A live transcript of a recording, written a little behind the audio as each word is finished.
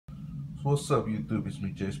What's up YouTube, it's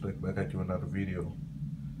me J-Spec back at you another video.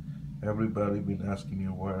 Everybody been asking me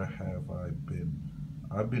where have I been.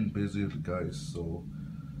 I've been busy guys, so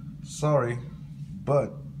sorry,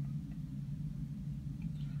 but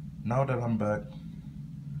now that I'm back,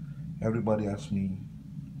 everybody asks me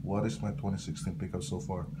what is my 2016 pickup so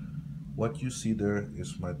far. What you see there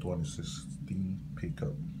is my 2016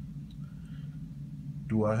 pickup.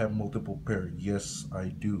 Do I have multiple pair? Yes, I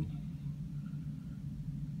do.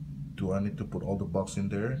 Do I need to put all the box in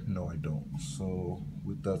there? No, I don't. So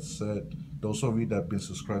with that said, those of you that have been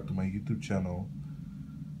subscribed to my YouTube channel,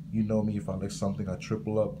 you know me. If I like something, I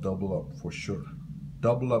triple up, double up for sure.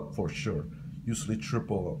 Double up for sure. Usually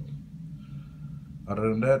triple up. Other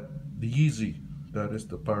than that, the Yeezy, that is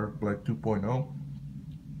the Pirate Black 2.0.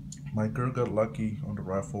 My girl got lucky on the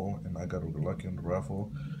raffle and I got lucky on the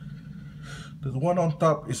raffle. The one on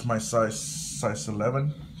top is my size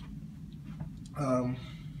 11.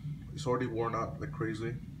 It's already worn out like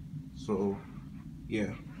crazy, so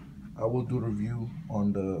yeah, I will do a review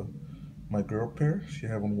on my girl pair. She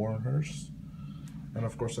haven't worn hers, and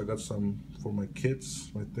of course I got some for my kids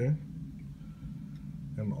right there,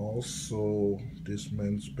 and also this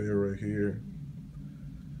men's pair right here.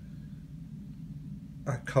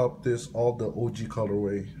 I copped this all the OG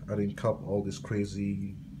colorway. I didn't cop all this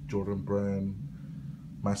crazy Jordan brand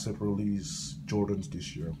massive release Jordans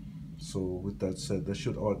this year. So with that said, that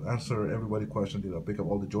should answer everybody's question. Did I pick up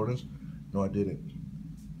all the Jordans? No, I didn't.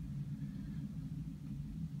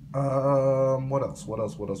 What else?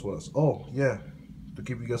 Oh yeah, to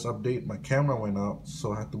keep you guys update, my camera went out,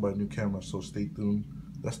 so I had to buy a new camera. So stay tuned.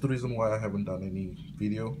 That's the reason why I haven't done any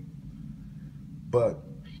video. But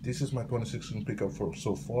this is my 2016 pickup for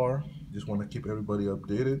so far. Just want to keep everybody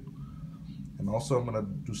updated, and also I'm gonna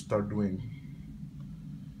start doing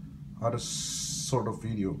other sort of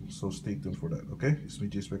video, so stay tuned for that. Okay, it's me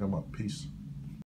J-Spec, I'm out. Peace.